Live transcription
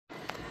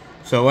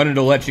So I wanted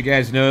to let you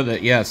guys know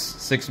that, yes,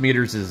 6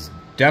 meters is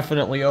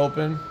definitely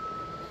open.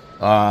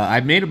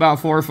 I've made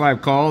about 4 or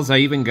 5 calls. I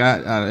even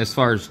got as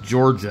far as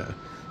Georgia,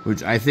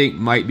 which I think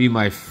might be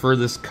my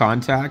furthest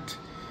contact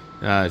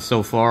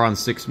so far on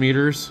 6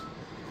 meters.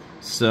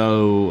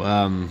 So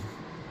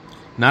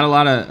not a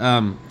lot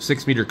of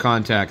 6 meter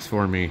contacts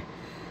for me.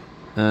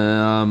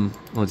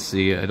 Let's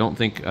see. I don't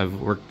think I've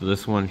worked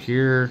this one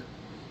here.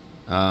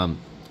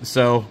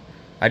 So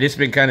I just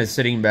been kind of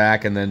sitting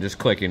back and then just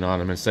clicking on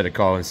them instead of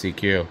calling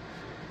CQ.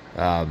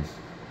 Our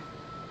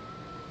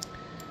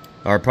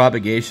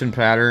propagation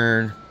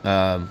pattern.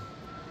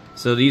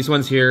 So these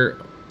ones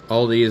here,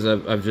 all these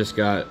I've just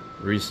got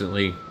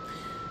recently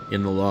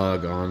in the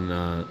log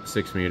on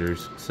 6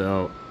 meters.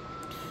 So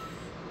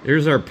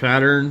here's our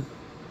pattern.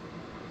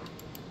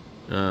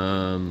 It's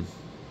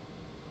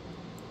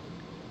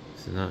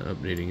not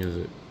updating, is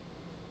it?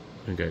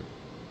 Okay.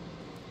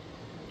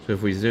 So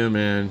if we zoom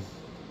in,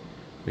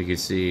 we can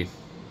see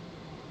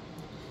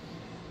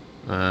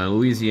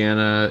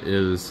Louisiana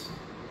is,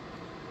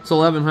 it's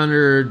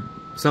 1,100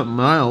 something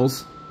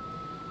miles.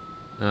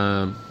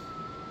 So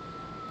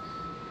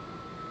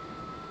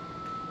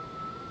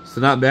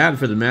not bad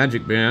for the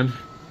Magic Band.